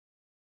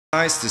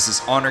Guys, this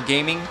is Honor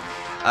Gaming.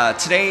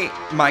 Today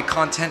my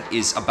content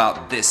is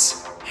about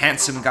this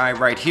handsome guy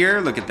right here.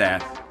 Look at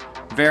that.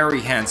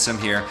 Very handsome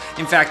here.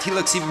 In fact, he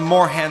looks even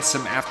more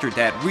handsome after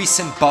that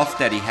recent buff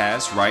that he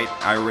has, right?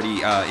 I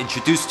already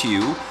introduced to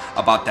you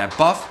about that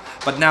buff.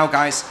 But now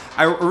guys,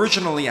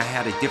 originally I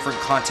had a different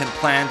content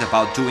planned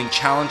about doing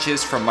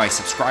challenges from my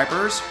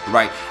subscribers,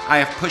 right? I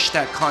have pushed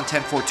that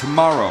content for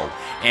tomorrow.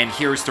 And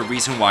here's the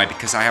reason why,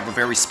 because I have a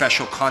very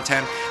special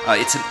content.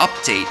 It's an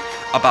update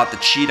about the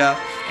Cheetah,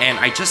 and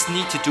I just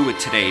need to do it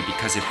today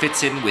because it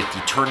fits in with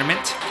the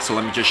tournament. So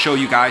let me just show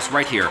you guys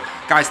right here.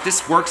 Guys,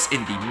 this works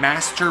in the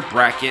master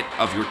bracket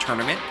of your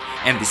tournament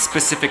and the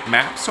specific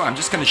map. So I'm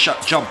just gonna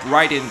jump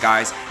right in,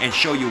 guys, and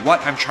show you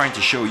what I'm trying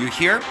to show you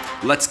here.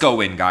 Let's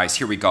go in, guys.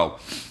 Here we go.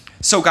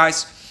 So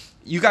guys,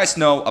 you guys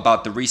know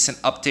about the recent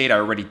update. I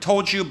already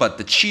told you, but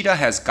the Cheetah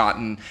has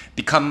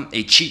become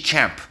a cheat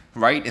champ,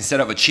 right? Instead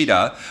of a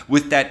cheetah,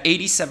 with that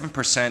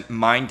 87%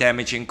 mine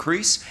damage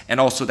increase, and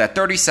also that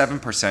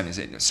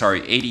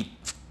 82%,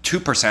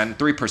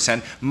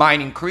 3%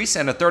 mine increase,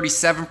 and a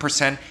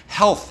 37%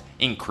 health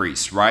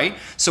increase, right?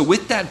 So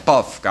with that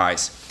buff,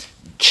 guys,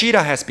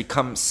 Cheetah has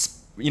become,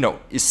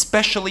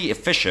 especially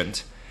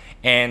efficient,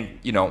 and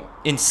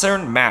in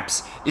certain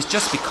maps, it's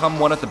just become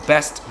one of the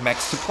best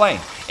mechs to play.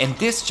 And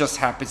this just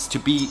happens to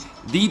be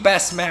the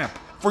best map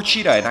for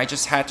Cheetah, and I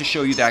just had to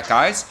show you that,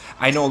 guys.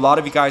 I know a lot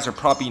of you guys are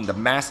probably in the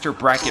master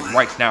bracket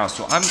right now,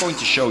 so I'm going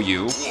to show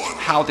you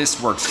how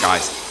this works,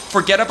 guys.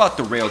 Forget about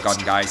the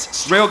railgun, guys.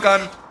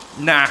 Railgun,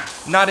 nah,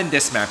 not in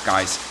this map,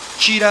 guys.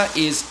 Cheetah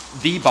is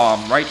the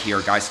bomb right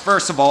here, guys.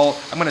 First of all,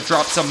 I'm gonna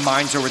drop some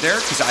mines over there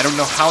because I don't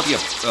know how the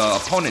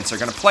opponents are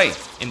gonna play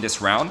in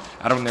this round.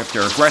 I don't know if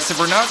they're aggressive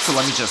or not, so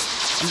I'm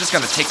just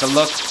gonna take a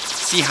look,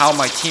 see how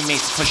my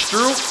teammates push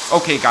through.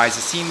 Okay, guys,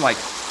 it seemed like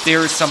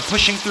there is some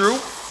pushing through,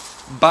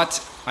 but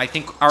I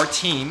think our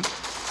team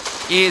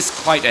is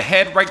quite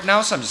ahead right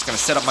now, so I'm just gonna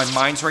set up my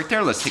mines right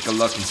there. Let's take a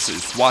look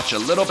and watch a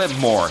little bit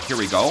more. Here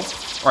we go.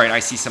 All right, I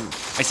see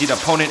the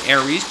opponent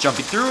Ares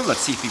jumping through. Let's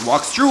see if he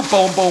walks through.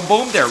 Boom, boom,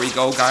 boom. There we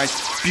go, guys.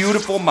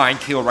 Beautiful mine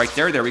kill right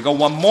there. There we go.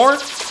 One more,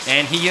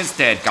 and he is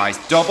dead, guys.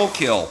 Double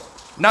kill.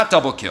 Not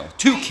double kill,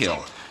 2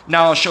 kill.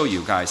 Now I'll show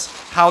you guys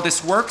how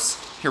this works.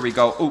 Here we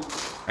go. Oh,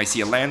 I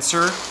see a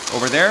Lancer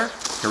over there.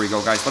 Here we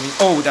go, guys.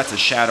 Oh, that's a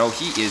shadow.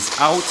 He is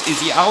out.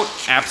 Is he out?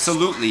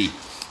 Absolutely.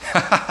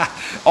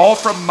 All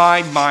from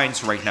my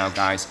mines right now,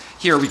 guys.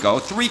 Here we go.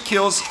 3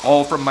 kills,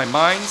 all from my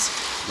mines.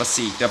 Let's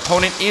see. The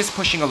opponent is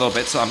pushing a little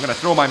bit, so I'm going to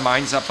throw my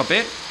mines up a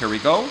bit. Here we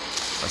go.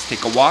 Let's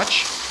take a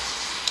watch.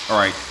 All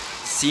right.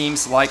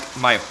 Seems like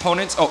my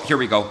opponents... Oh, here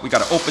we go. We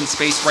got an open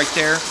space right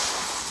there.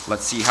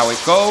 Let's see how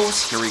it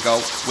goes. Here we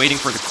go. Waiting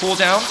for the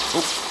cooldown.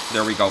 Oh,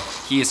 there we go.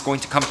 He is going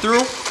to come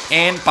through,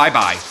 and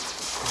bye-bye.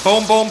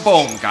 Boom, boom,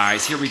 boom,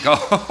 guys. Here we go.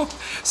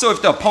 So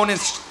if the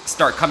opponents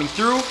start coming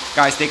through,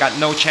 guys, they got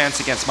no chance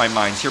against my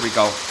mines. Here we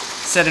go.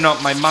 Setting up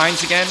my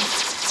mines again.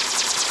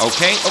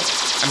 Okay. Oh,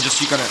 I'm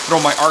just gonna throw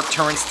my arc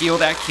turret, steal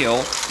that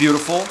kill.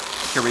 Beautiful.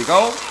 Here we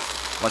go.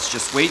 Let's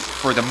just wait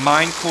for the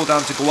mine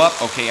cooldown to go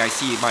up. Okay, I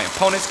see my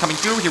opponents coming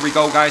through. Here we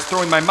go, guys.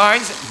 Throwing my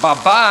mines.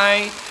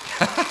 Bye-bye.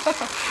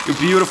 You're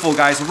beautiful,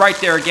 guys. Right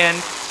there again.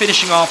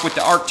 Finishing off with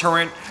the arc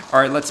turret. All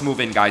right, let's move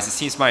in, guys. It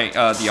seems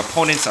the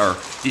opponents are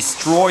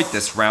destroyed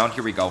this round.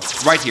 Here we go.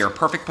 Right here,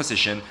 perfect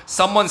position.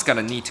 Someone's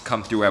gonna need to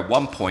come through at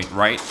one point,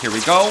 right? Here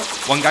we go.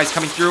 One guy's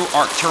coming through.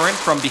 Arc turret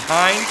from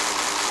behind.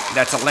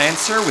 That's a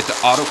Lancer with the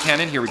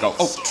autocannon. Here we go.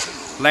 Oh,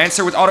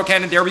 Lancer with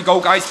autocannon. There we go,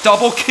 guys.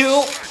 Double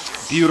kill.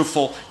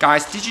 Beautiful.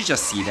 Guys, did you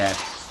just see that?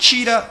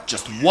 Cheetah,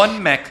 just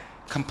one mech,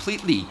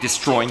 completely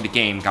destroying the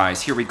game,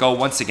 guys. Here we go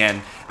once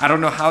again. I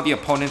don't know how the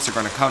opponents are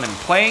going to come and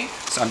play,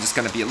 so I'm just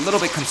going to be a little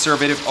bit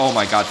conservative. Oh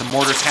my god, the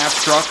mortars have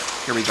struck.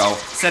 Here we go.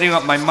 Setting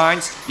up my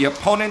mines. The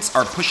opponents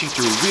are pushing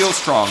through real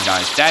strong,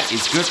 guys. That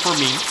is good for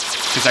me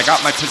because I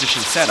got my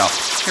position set up.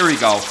 Here we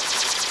go.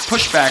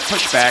 Push back,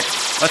 push back.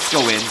 Let's go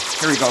in.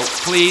 Here we go.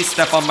 Please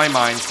step on my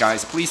mines,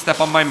 guys. Please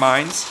step on my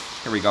mines.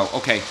 Here we go.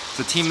 Okay,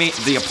 so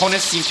the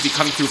opponents seem to be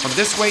coming through from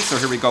this way. So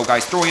here we go,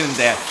 guys. Throwing in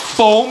that.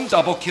 Boom,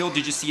 double kill.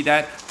 Did you see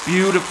that?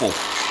 Beautiful.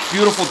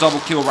 Beautiful double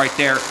kill right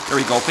there. There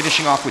we go.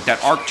 Finishing off with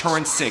that arc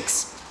turret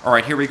 6. All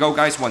right, here we go,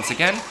 guys. Once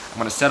again, I'm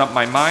going to set up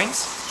my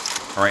mines.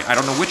 All right, I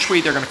don't know which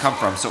way they're going to come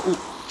from. So, ooh,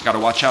 got to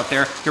watch out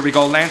there. Here we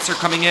go. Lancer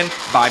coming in.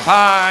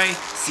 Bye-bye.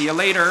 See you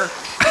later.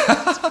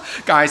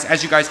 Guys,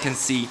 as you guys can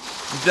see,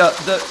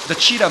 the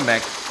Cheetah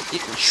mech,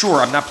 sure,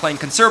 I'm not playing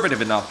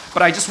conservative enough,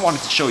 but I just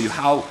wanted to show you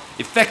how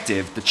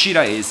effective the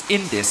Cheetah is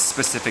in this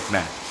specific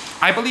map.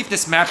 I believe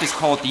this map is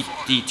called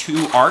the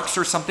 2 arcs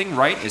or something,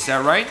 right? Is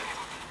that right?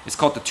 It's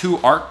called the 2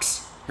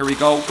 arcs. Here we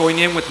go, going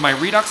in with my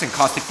Redux and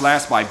Caustic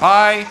Blast.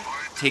 Bye-bye.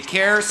 Take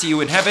care. See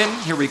you in heaven.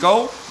 Here we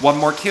go. One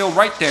more kill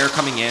right there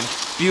coming in.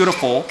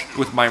 Beautiful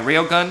with my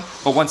railgun.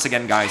 But once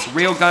again, guys,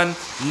 railgun,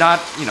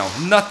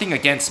 nothing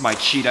against my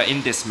Cheetah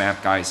in this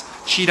map, guys.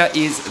 Cheetah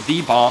is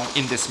the bomb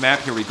in this map.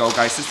 Here we go,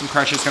 guys. System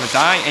Crasher is going to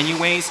die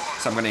anyways,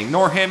 so I'm going to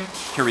ignore him.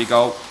 Here we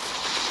go.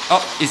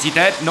 Oh, is he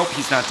dead? Nope,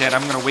 he's not dead.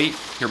 I'm gonna wait.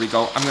 Here we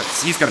go.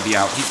 He's gonna be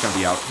out. He's gonna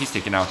be out. He's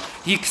taken out.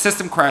 He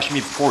system crashed me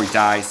before he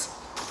dies.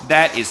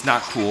 That is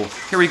not cool.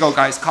 Here we go,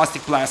 guys.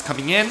 Caustic Blast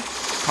coming in.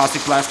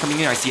 Caustic Blast coming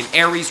in. I see an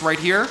Ares right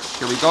here.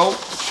 Here we go.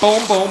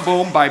 Boom, boom,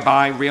 boom.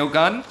 Bye-bye,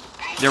 Railgun.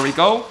 There we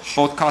go.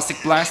 Both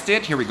Caustic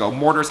Blasted. Here we go.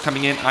 Mortars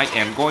coming in. I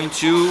am going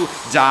to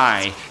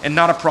die. And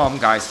not a problem,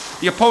 guys.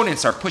 The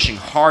opponents are pushing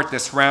hard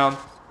this round.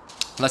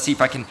 Let's see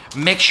if I can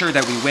make sure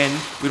that we win.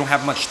 We don't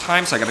have much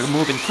time, so I gotta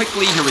move in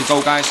quickly. Here we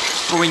go, guys.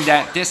 Throwing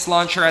that disc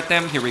launcher at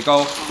them. Here we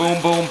go.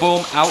 Boom, boom,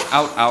 boom. Out,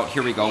 out, out.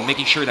 Here we go.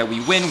 Making sure that we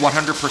win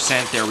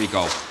 100%. There we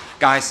go.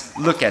 Guys,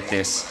 look at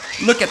this.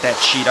 Look at that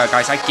Cheetah,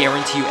 guys. I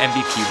guarantee you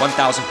MVP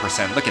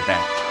 1000%. Look at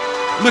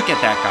that. Look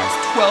at that, guys.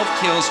 12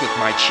 kills with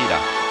my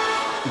Cheetah.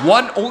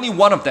 Only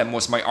one of them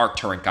was my Arc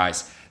Turret,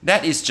 guys.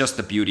 That is just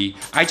the beauty.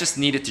 I just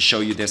needed to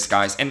show you this,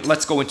 guys. And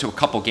let's go into a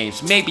couple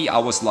games. Maybe I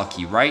was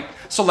lucky, right?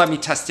 So let me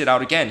test it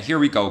out again. Here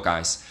we go,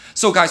 guys.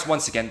 So, guys,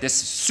 once again, this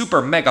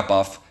super mega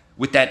buff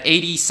with that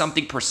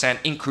 80-something%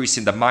 increase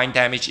in the mine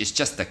damage is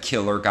just a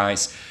killer,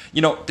 guys.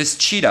 You know, this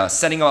Cheetah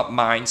setting up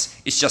mines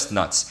is just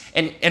nuts.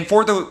 And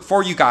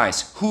for you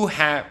guys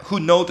who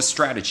know the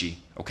strategy,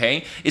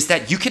 okay, is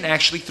that you can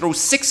actually throw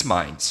 6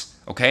 mines,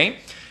 okay?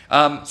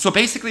 So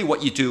basically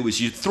what you do is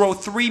you throw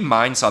 3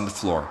 mines on the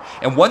floor.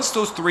 And once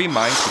those 3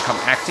 mines become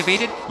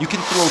activated, you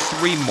can throw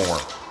 3 more.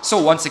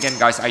 So once again,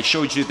 guys, I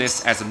showed you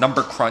this as a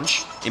number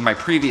crunch in my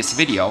previous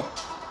video.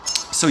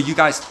 So you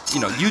guys,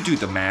 you do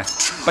the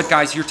math. But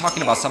guys, you're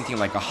talking about something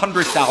like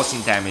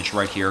 100,000 damage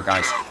right here,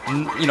 guys.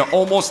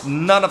 Almost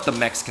none of the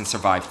mechs can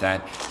survive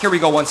that. Here we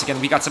go once again.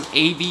 We got some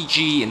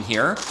AVG in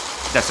here.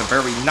 That's a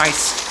very nice,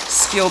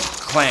 skilled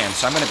clan.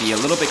 So I'm going to be a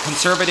little bit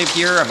conservative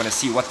here. I'm going to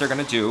see what they're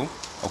going to do.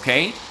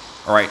 Okay?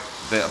 Alright,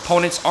 the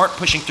opponents aren't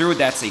pushing through.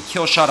 That's a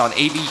kill shot on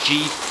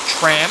AVG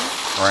Tram.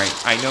 Alright,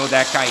 I know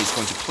that guy is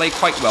going to play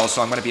quite well,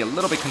 so I'm going to be a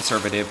little bit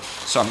conservative.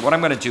 So what I'm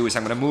going to do is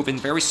I'm going to move in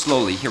very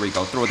slowly. Here we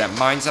go. Throw that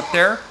mines up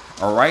there.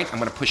 Alright, I'm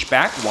going to push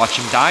back. Watch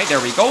him die. There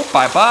we go.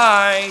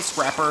 Bye-bye,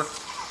 Scrapper.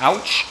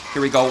 Ouch.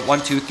 Here we go.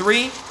 1, 2,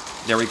 3.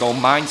 There we go.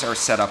 Mines are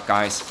set up,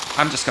 guys.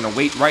 I'm just going to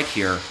wait right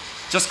here.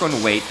 Just going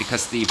to wait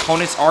because the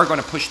opponents are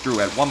going to push through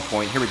at one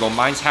point. Here we go.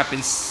 Mines have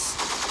been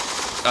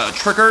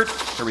triggered.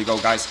 Here we go,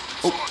 guys.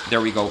 Oh, there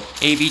we go.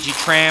 AVG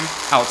Tram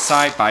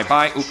outside.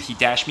 Bye-bye. Oop, he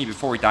dashed me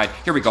before he died.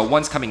 Here we go.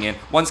 One's coming in.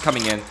 One's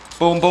coming in.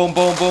 Boom, boom,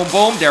 boom, boom,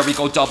 boom. There we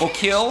go. Double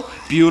kill.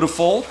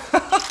 Beautiful.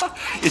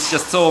 It's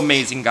just so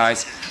amazing,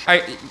 guys.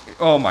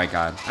 Oh my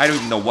god. I don't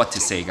even know what to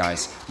say,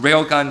 guys.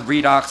 Railgun,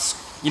 Redox,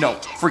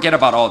 forget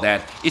about all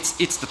that.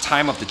 It's the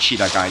time of the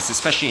Cheetah, guys,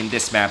 especially in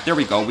this map. There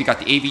we go. We got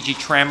the AVG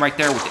Tram right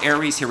there with the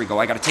Ares. Here we go.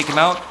 I gotta take him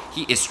out.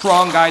 He is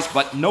strong, guys,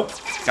 but nope.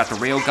 Got the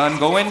Railgun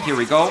going. Here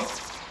we go.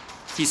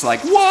 He's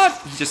like, what?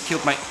 He just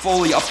killed my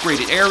fully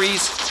upgraded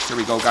Ares. Here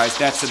we go, guys.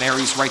 That's an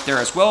Ares right there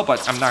as well,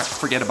 but I'm not...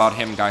 Forget about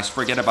him, guys.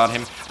 Forget about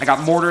him. I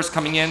got mortars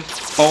coming in.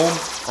 Boom.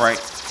 All right.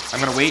 I'm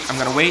going to wait. I'm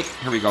going to wait.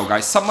 Here we go,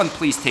 guys. Someone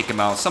please take him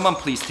out. Someone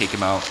please take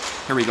him out.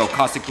 Here we go.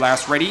 Caustic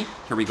Blast ready.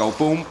 Here we go.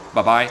 Boom.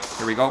 Bye-bye.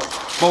 Here we go.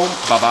 Boom.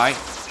 Bye-bye.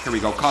 Here we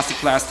go. Caustic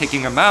Blast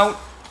taking him out.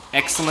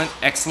 Excellent.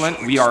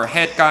 Excellent. We are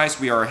ahead, guys.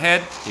 We are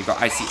ahead. Here you go.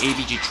 I see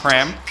AVG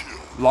Tram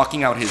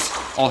locking out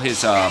all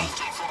his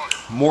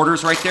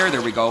mortars right there.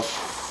 There we go.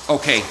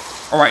 Okay.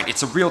 Alright,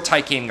 it's a real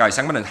tight game, guys.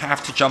 I'm going to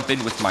have to jump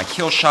in with my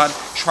kill shot.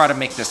 Try to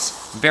make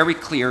this very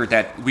clear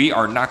that we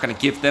are not going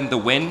to give them the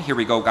win. Here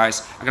we go,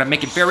 guys. I'm going to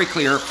make it very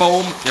clear.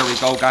 Boom. There we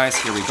go, guys.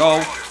 Here we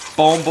go.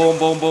 Boom, boom,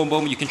 boom, boom,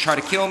 boom. You can try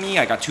to kill me.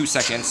 I got 2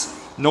 seconds.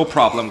 No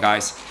problem,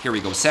 guys. Here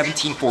we go.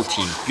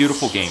 17-14.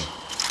 Beautiful game.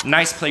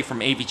 Nice play from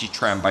AVG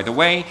Tram, by the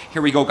way.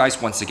 Here we go,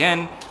 guys. Once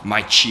again,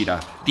 my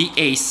Cheetah. The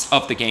ace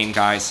of the game,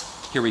 guys.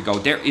 Here we go.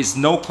 There is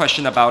no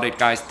question about it,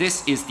 guys.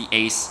 This is the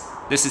ace.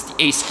 This is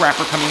the ace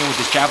Scrapper coming in with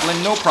his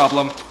javelin. No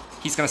problem.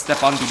 He's going to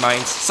step on the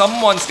mines.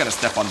 Someone's going to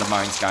step on the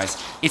mines, guys.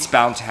 It's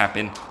bound to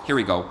happen. Here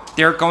we go.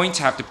 They're going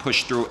to have to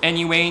push through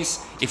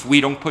anyways. If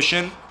we don't push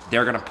in,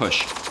 they're going to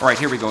push. All right,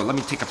 here we go. Let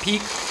me take a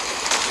peek.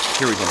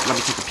 Here we go. Let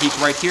me take a peek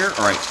right here.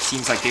 All right,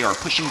 seems like they are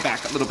pushing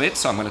back a little bit,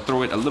 so I'm going to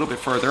throw it a little bit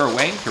further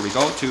away. Here we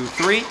go. 2,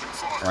 3. All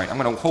right, I'm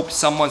going to hope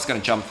someone's going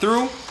to jump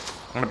through.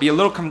 I'm going to be a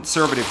little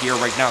conservative here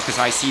right now because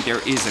I see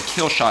there is a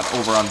kill shot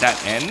over on that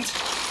end.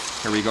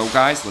 Here we go,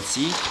 guys. Let's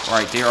see. All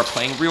right, they are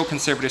playing real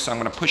conservative, so I'm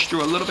going to push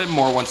through a little bit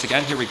more once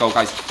again. Here we go,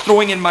 guys.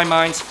 Throwing in my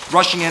mines.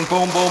 Rushing in.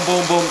 Boom, boom,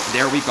 boom, boom.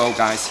 There we go,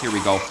 guys. Here we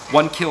go.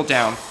 1 kill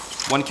down.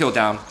 1 kill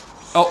down.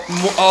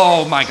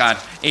 Oh my god.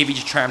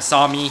 AVG Tram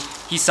saw me.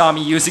 He saw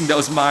me using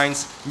those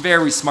mines.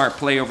 Very smart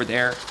play over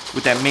there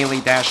with that melee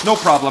dash. No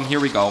problem.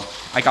 Here we go.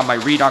 I got my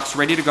Redox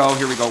ready to go.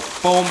 Here we go.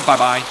 Boom,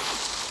 bye-bye.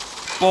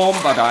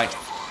 Boom, bye-bye.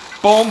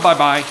 Boom,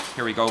 bye-bye.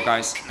 Here we go,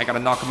 guys. I got to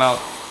knock him out.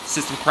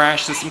 System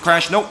crash, system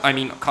crash. Nope, I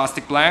mean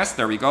Caustic Blast.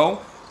 There we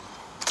go.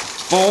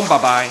 Boom,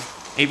 bye-bye.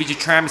 AVG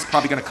Tram is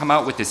probably going to come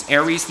out with this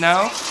Ares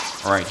now.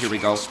 All right, here we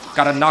go.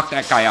 Gotta knock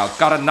that guy out.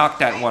 Gotta knock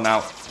that one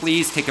out.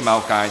 Please take him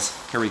out, guys.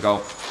 Here we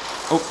go.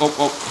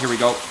 Oh, here we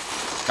go.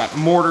 Got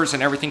mortars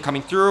and everything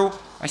coming through.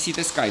 I see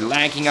this guy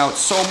lagging out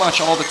so much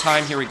all the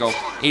time. Here we go.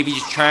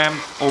 AVG Tram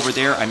over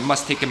there. I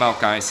must take him out,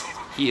 guys.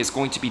 He is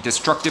going to be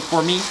destructive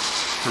for me.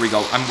 Here we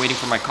go. I'm waiting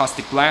for my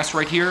Caustic Blast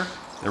right here.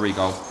 There we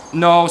go.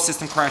 No,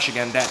 system crash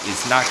again. That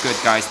is not good,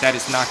 guys. That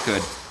is not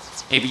good.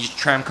 AVG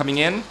Tram coming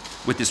in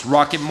with this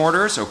rocket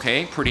mortars.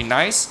 Okay, pretty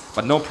nice.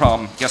 But no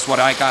problem. Guess what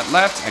I got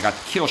left? I got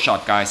the kill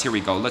shot, guys. Here we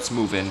go. Let's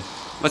move in.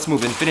 Let's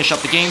move in. Finish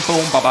up the game.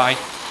 Boom. Bye-bye.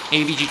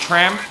 AVG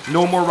Tram.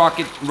 No more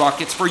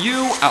rockets for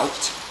you.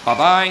 Out.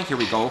 Bye-bye. Here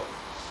we go.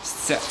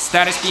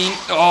 Status being...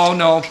 Oh,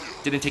 no.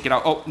 Didn't take it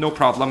out. Oh, no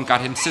problem. Got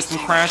him system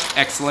crashed.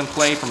 Excellent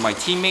play from my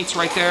teammates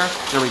right there.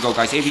 There we go,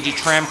 guys. AVG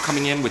Tram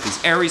coming in with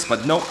his Ares,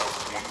 but nope.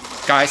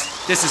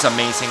 Guys, this is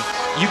amazing.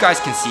 You guys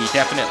can see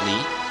definitely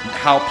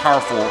how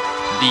powerful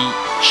the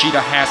Cheetah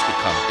has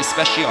become,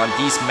 especially on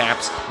these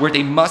maps where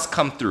they must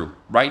come through,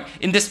 right?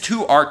 In this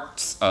two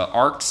arcs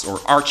or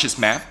arches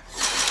map,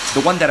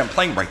 the one that I'm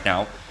playing right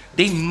now,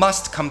 they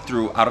must come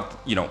through out of,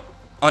 you know,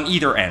 on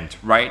either end,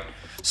 right?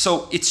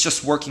 So it's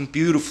just working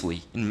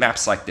beautifully in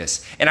maps like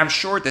this. And I'm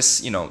sure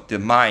this, you know, the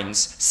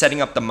mines,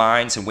 setting up the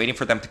mines and waiting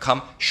for them to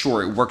come,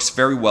 sure, it works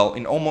very well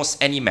in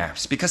almost any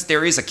maps because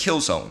there is a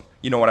kill zone.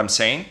 You know what I'm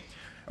saying?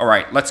 All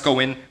right, let's go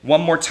in one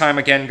more time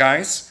again,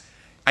 guys.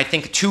 I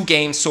think 2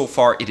 games so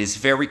far, it is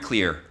very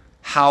clear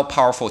how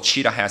powerful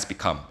Cheetah has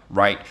become,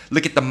 right?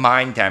 Look at the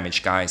mine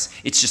damage, guys.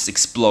 It just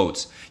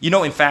explodes. You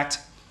know, in fact,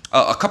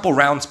 a couple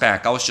rounds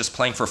back, I was just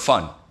playing for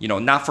fun, you know,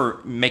 not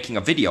for making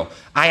a video.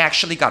 I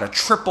actually got a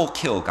triple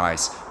kill,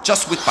 guys,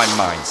 just with my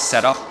mines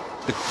set up.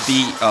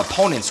 The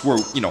opponents were,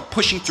 you know,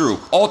 pushing through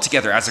all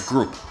together as a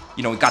group.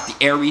 You know, we got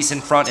the Ares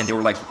in front and they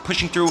were like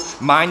pushing through.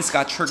 Mines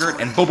got triggered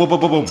and boom, boom, boom,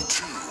 boom, boom.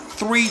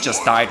 3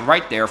 just died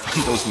right there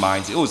from those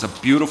mines. It was a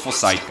beautiful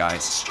sight,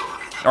 guys.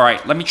 All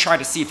right, let me try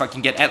to see if I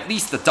can get at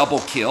least a double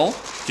kill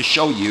to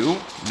show you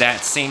that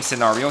same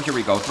scenario. Here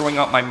we go, throwing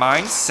out my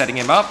mines, setting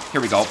him up.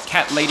 Here we go,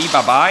 Cat Lady,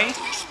 bye-bye.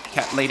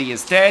 Cat Lady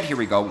is dead. Here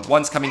we go,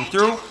 one's coming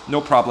through.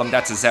 No problem,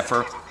 that's a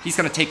Zephyr. He's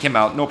gonna take him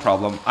out, no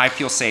problem. I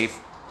feel safe.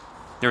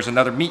 There's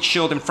another meat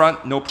shield in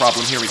front, no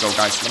problem. Here we go,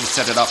 guys, let me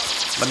set it up.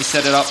 Let me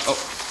set it up. Oh,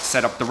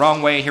 set up the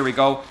wrong way. Here we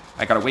go.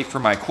 I gotta wait for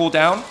my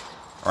cooldown.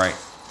 All right,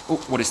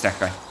 oh, what is that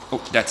guy? Oh,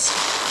 that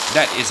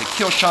is a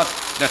kill shot.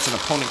 That's an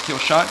opponent kill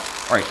shot.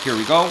 All right, here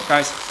we go,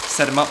 guys.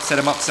 Set him up, set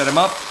him up, set him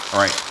up. All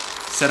right,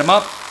 set him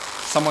up.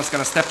 Someone's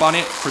gonna step on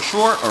it for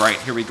sure. All right,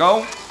 here we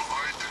go.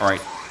 All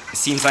right, it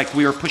seems like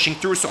we are pushing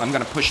through, so I'm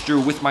gonna push through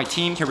with my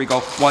team. Here we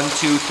go, 1,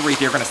 2, 3.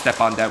 They're gonna step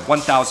on that,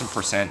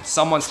 1000%.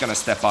 Someone's gonna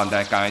step on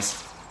that,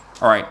 guys.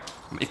 All right,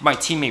 if my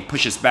teammate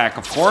pushes back,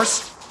 of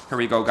course. Here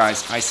we go,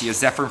 guys. I see a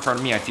Zephyr in front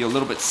of me. I feel a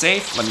little bit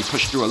safe. Let me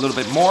push through a little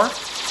bit more.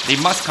 They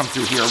must come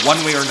through here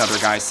one way or another,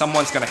 guys.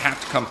 Someone's gonna have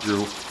to come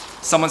through.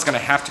 Someone's gonna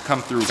have to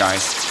come through,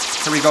 guys.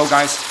 Here we go,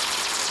 guys.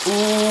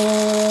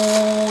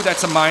 Ooh,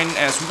 that's a mine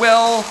as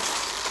well.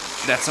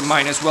 That's a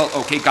mine as well.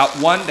 Okay, got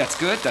one. That's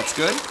good. That's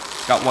good.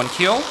 Got 1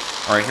 kill.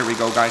 All right, here we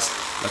go, guys.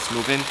 Let's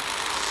move in.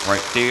 All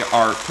right, they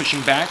are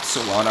pushing back.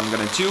 So what I'm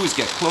gonna do is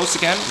get close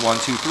again. 1,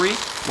 2, 3.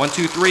 1,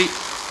 2, 3.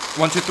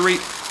 1, 2, 3.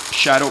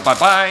 Shadow,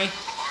 bye-bye.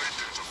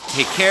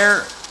 Take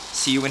care.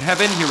 See you in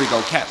heaven. Here we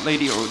go, Cat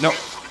Lady. Oh, no.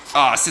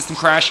 Ah, system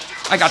crash.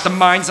 I got the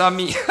mines on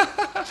me.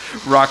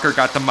 Rocker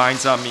got the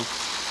mines on me.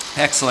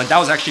 Excellent. That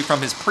was actually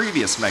from his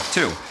previous mech,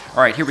 too.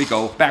 All right, here we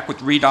go. Back with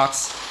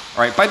Redox.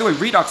 All right, by the way,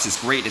 Redox is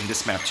great in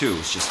this map, too.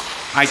 It's just,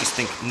 I just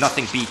think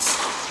nothing beats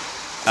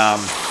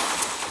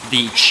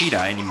the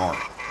Cheetah anymore,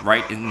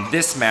 right? In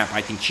this map,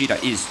 I think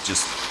Cheetah is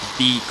just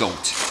the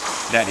GOAT.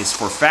 That is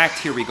for fact.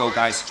 Here we go,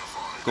 guys.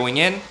 Going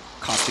in.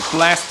 Caustic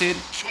blasted.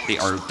 They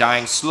are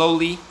dying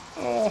slowly.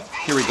 Oh,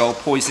 here we go.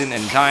 Poison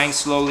and dying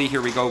slowly.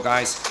 Here we go,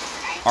 guys.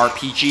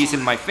 RPGs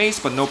in my face,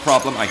 but no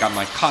problem. I got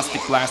my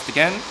Caustic Blast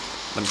again.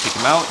 Let me take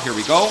him out. Here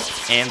we go.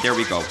 And there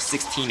we go.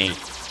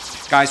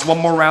 16-8. Guys, one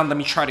more round. Let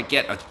me try to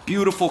get a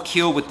beautiful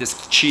kill with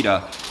this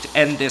Cheetah to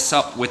end this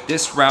up with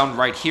this round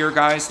right here,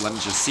 guys. Let me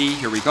just see.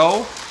 Here we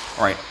go.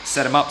 All right.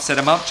 Set him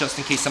up, just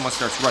in case someone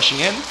starts rushing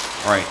in.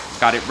 All right.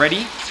 Got it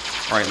ready.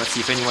 All right. Let's see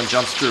if anyone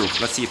jumps through.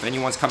 Let's see if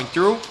anyone's coming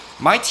through.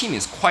 My team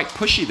is quite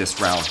pushy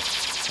this round.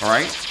 All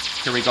right.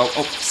 Here we go.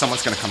 Oh,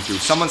 someone's going to come through.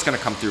 Someone's going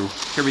to come through.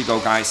 Here we go,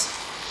 guys.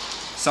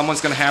 Someone's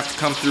going to have to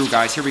come through,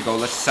 guys. Here we go.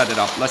 Let's set it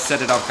up. Let's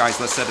set it up, guys.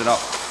 Let's set it up.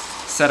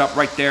 Set up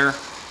right there.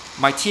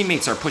 My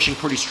teammates are pushing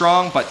pretty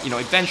strong, but, you know,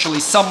 eventually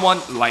someone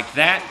like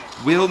that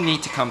will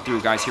need to come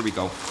through, guys. Here we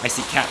go. I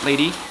see Cat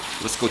Lady.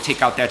 Let's go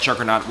take out that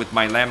Juggernaut with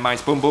my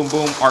landmines. Boom, boom,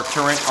 boom. Arc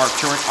turret, arc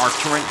turret, arc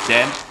turret.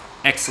 Dead.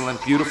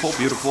 Excellent. Beautiful,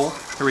 beautiful.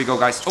 Here we go,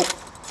 guys. Oh.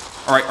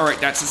 All right,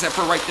 that's a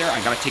Zephyr right there.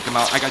 I gotta take him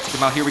out. I gotta take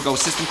him out. Here we go.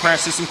 System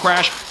crash, system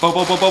crash. Boom,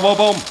 boom, boom, boom, boom,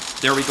 boom.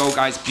 There we go,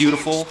 guys.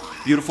 Beautiful,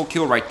 beautiful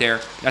kill right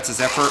there. That's a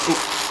Zephyr.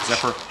 Ooh,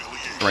 Zephyr.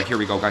 All right, here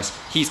we go, guys.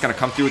 He's gonna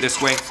come through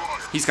this way.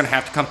 He's gonna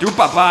have to come through.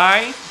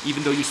 Bye-bye.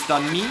 Even though you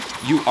stunned me,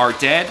 you are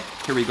dead.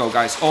 Here we go,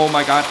 guys. Oh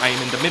my God, I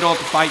am in the middle of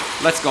the fight.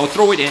 Let's go.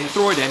 Throw it in,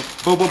 throw it in.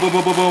 Boom, boom, boom,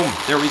 boom, boom, boom.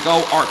 There we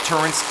go. Arc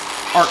turrets.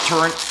 Arc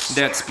turret,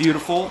 that's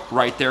beautiful.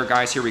 Right there,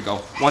 guys, here we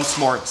go. Once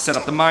more, set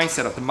up the mines,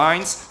 set up the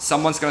mines.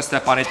 Someone's gonna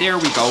step on it. There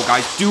we go,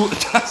 guys.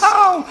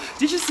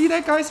 Did you see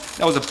that, guys?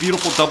 That was a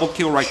beautiful double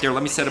kill right there.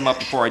 Let me set him up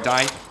before I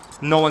die.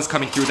 No one's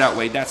coming through that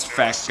way. That's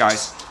fact,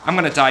 guys. I'm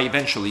gonna die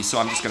eventually, so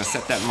I'm just gonna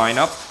set that mine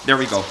up. There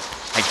we go.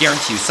 I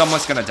guarantee you,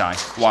 someone's gonna die.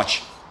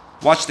 Watch.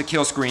 Watch the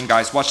kill screen,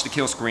 guys. Watch the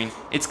kill screen.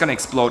 It's gonna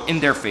explode in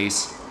their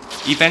face.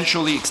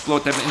 Eventually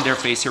explode them in their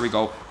face. Here we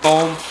go.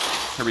 Boom.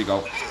 Here we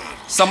go.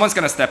 Someone's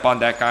gonna step on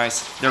that,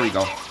 guys. There we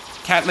go.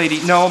 Cat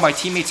lady. No, my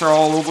teammates are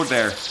all over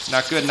there.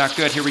 Not good, not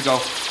good. Here we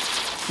go.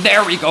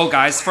 There we go,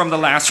 guys. From the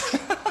last...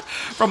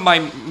 from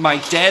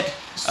my dead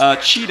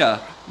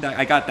cheetah.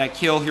 I got that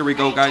kill. Here we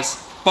go, guys.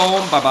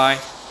 Boom. Bye-bye.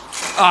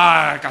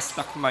 I got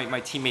stuck. My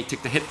teammate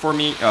took the hit for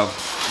me.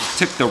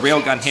 Took the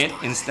railgun hit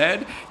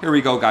instead. Here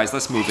we go, guys.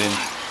 Let's move in.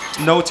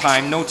 No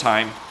time, no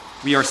time.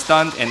 We are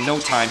stunned and no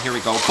time. Here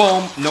we go.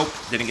 Boom. Nope.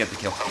 Didn't get the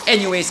kill.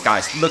 Anyways,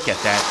 guys, look at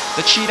that.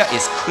 The cheetah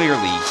has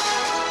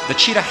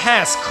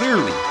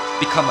clearly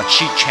become a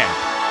cheat champ.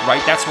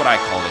 Right? That's what I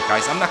call it,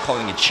 guys. I'm not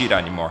calling it cheetah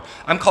anymore.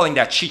 I'm calling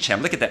that cheat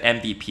champ. Look at that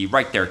MVP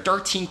right there.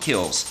 13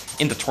 kills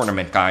in the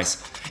tournament,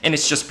 guys. And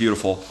it's just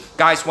beautiful.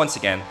 Guys, once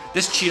again,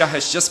 this cheetah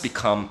has just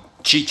become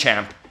cheat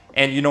champ.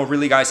 And you know,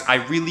 really, guys,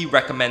 I really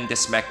recommend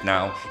this mech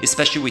now,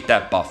 especially with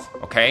that buff,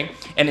 okay?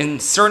 And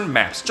in certain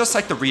maps, just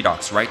like the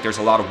Redux, right? There's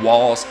a lot of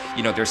walls,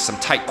 you know, there's some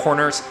tight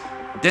corners.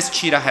 This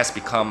cheetah has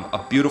become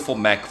a beautiful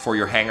mech for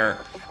your hangar.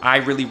 I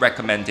really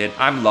recommend it.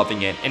 I'm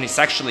loving it. And it's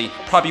actually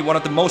probably one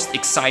of the most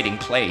exciting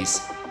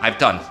plays I've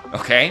done,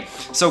 okay?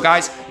 So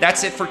guys,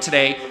 that's it for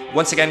today.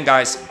 Once again,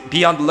 guys,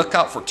 be on the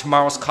lookout for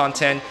tomorrow's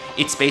content.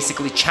 It's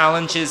basically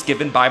challenges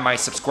given by my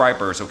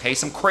subscribers, okay?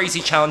 Some crazy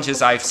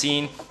challenges I've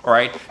seen, all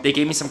right? They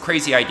gave me some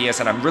crazy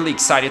ideas and I'm really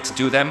excited to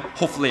do them.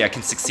 Hopefully I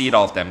can succeed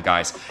all of them,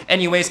 guys.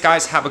 Anyways,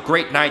 guys, have a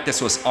great night.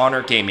 This was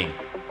Honor Gaming.